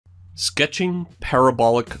Sketching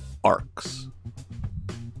parabolic arcs.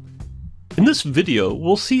 In this video,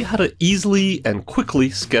 we'll see how to easily and quickly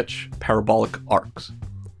sketch parabolic arcs.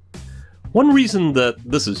 One reason that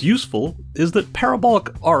this is useful is that parabolic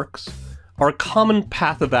arcs are a common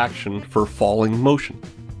path of action for falling motion.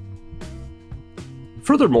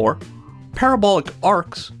 Furthermore, parabolic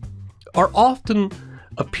arcs are often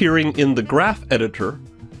appearing in the graph editor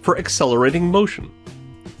for accelerating motion.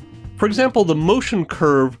 For example, the motion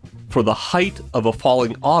curve for the height of a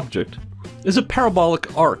falling object is a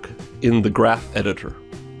parabolic arc in the graph editor.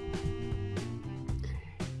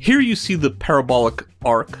 Here you see the parabolic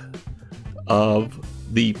arc of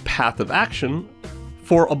the path of action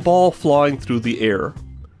for a ball flying through the air.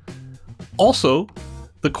 Also,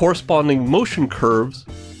 the corresponding motion curves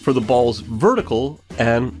for the ball's vertical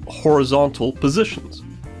and horizontal positions.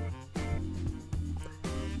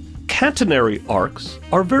 Catenary arcs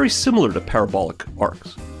are very similar to parabolic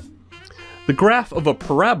arcs. The graph of a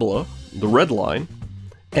parabola, the red line,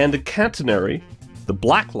 and a catenary, the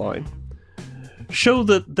black line, show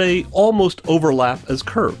that they almost overlap as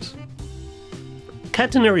curves.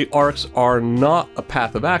 Catenary arcs are not a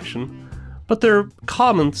path of action, but they're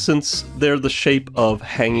common since they're the shape of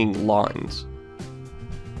hanging lines.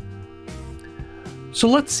 So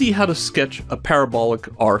let's see how to sketch a parabolic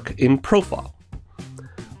arc in profile.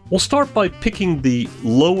 We'll start by picking the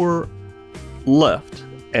lower left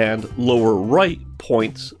and lower right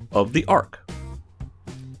points of the arc.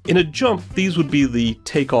 In a jump, these would be the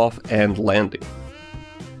takeoff and landing.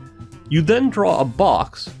 You then draw a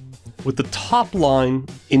box with the top line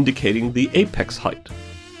indicating the apex height.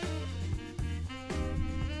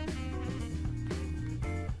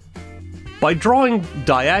 By drawing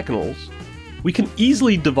diagonals, we can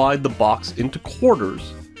easily divide the box into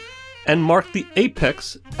quarters and mark the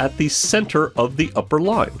apex at the center of the upper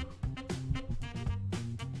line.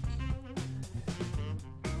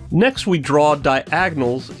 Next, we draw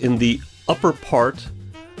diagonals in the upper part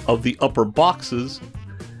of the upper boxes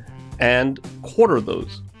and quarter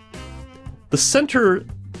those. The center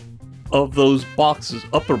of those boxes,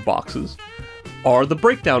 upper boxes, are the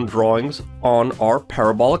breakdown drawings on our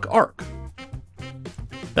parabolic arc.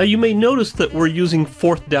 Now you may notice that we're using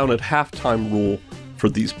fourth down at halftime rule for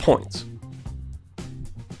these points.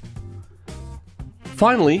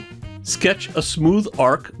 Finally, sketch a smooth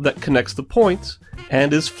arc that connects the points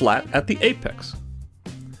and is flat at the apex.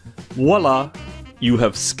 Voila! You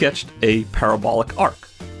have sketched a parabolic arc.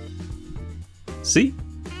 See?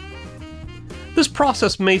 This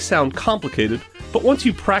process may sound complicated, but once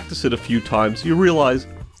you practice it a few times, you realize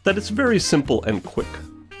that it's very simple and quick.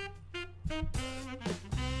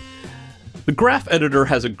 The graph editor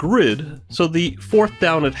has a grid, so the fourth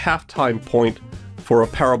down at halftime point for a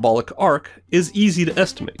parabolic arc is easy to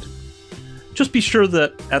estimate. Just be sure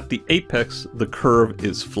that at the apex the curve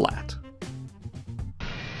is flat.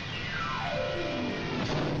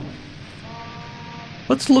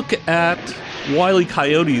 Let's look at Wile E.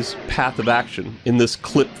 Coyote's path of action in this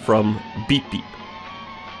clip from Beep Beep.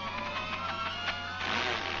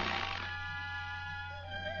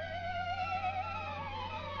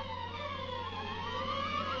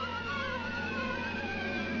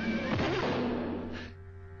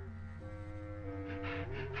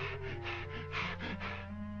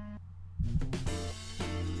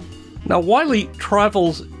 Now Wile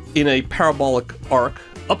travels in a parabolic arc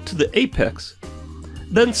up to the apex,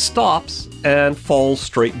 then stops and falls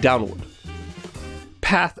straight downward.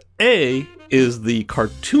 Path A is the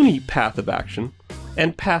cartoony path of action,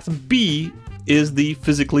 and path B is the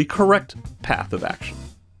physically correct path of action.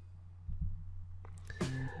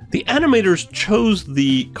 The animators chose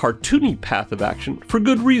the cartoony path of action for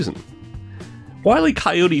good reason. Wile E.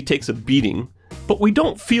 Coyote takes a beating, but we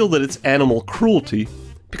don't feel that it's animal cruelty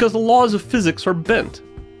because the laws of physics are bent,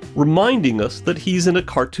 reminding us that he's in a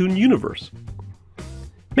cartoon universe.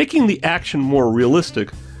 Making the action more realistic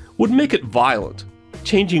would make it violent,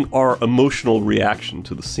 changing our emotional reaction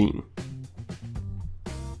to the scene.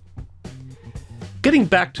 Getting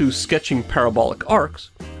back to sketching parabolic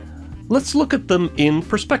arcs, let's look at them in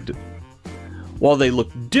perspective. While they look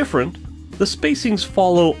different, the spacings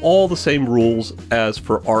follow all the same rules as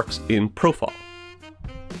for arcs in profile.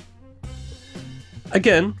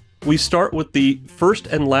 Again, we start with the first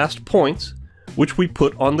and last points, which we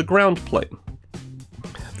put on the ground plane.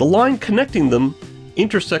 The line connecting them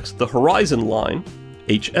intersects the horizon line,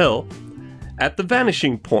 HL, at the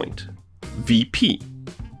vanishing point, VP.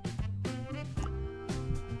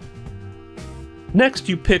 Next,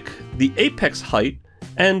 you pick the apex height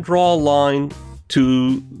and draw a line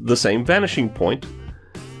to the same vanishing point.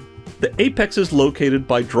 The apex is located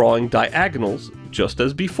by drawing diagonals just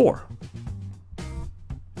as before.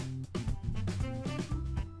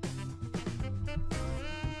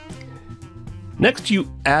 Next,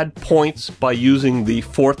 you add points by using the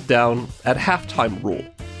fourth down at halftime rule.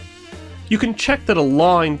 You can check that a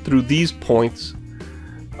line through these points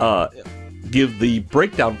give the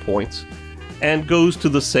breakdown points and goes to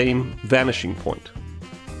the same vanishing point.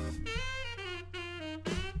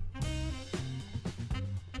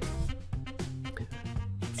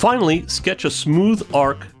 Finally, sketch a smooth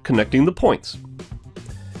arc connecting the points.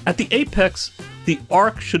 At the apex, the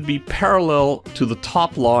arc should be parallel to the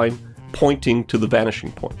top line pointing to the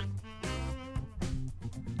vanishing point.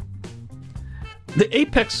 The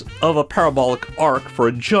apex of a parabolic arc for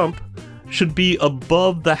a jump should be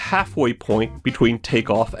above the halfway point between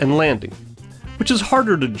takeoff and landing, which is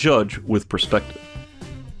harder to judge with perspective.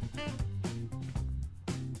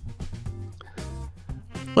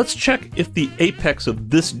 Let's check if the apex of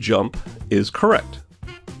this jump is correct.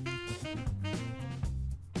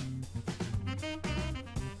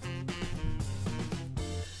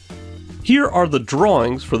 Here are the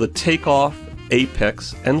drawings for the takeoff,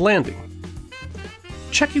 apex, and landing.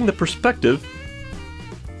 Checking the perspective,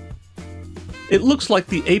 it looks like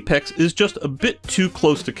the apex is just a bit too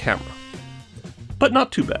close to camera, but not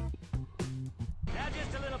too bad. Now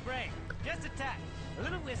just a little break. Just a tack. A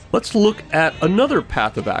little whistle. Let's look at another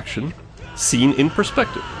path of action seen in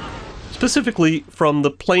perspective, specifically from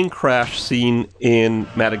the plane crash scene in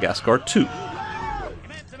Madagascar 2.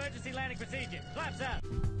 Commence emergency landing procedure. Flaps out.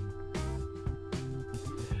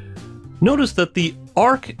 Notice that the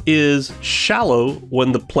arc is shallow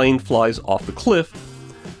when the plane flies off the cliff,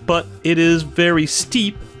 but it is very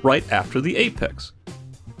steep right after the apex.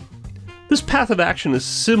 This path of action is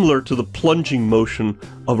similar to the plunging motion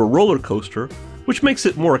of a roller coaster, which makes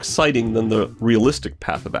it more exciting than the realistic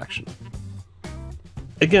path of action.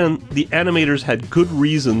 Again, the animators had good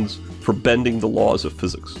reasons for bending the laws of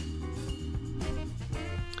physics.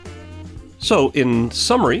 So, in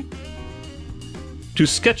summary, to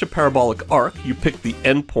sketch a parabolic arc, you pick the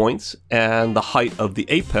endpoints and the height of the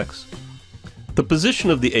apex. The position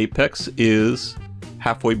of the apex is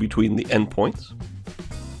halfway between the endpoints.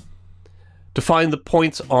 To find the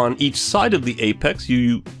points on each side of the apex,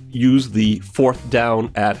 you use the fourth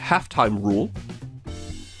down at halftime rule.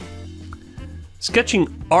 Sketching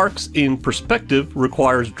arcs in perspective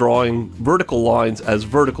requires drawing vertical lines as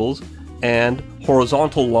verticals and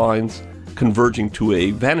horizontal lines converging to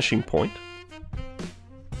a vanishing point.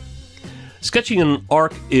 Sketching an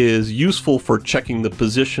arc is useful for checking the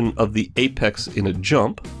position of the apex in a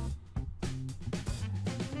jump.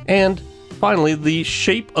 And finally, the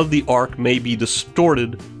shape of the arc may be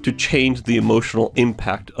distorted to change the emotional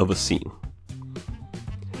impact of a scene.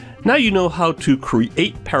 Now you know how to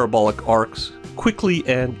create parabolic arcs quickly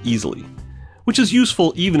and easily, which is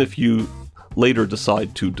useful even if you later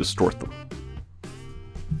decide to distort them.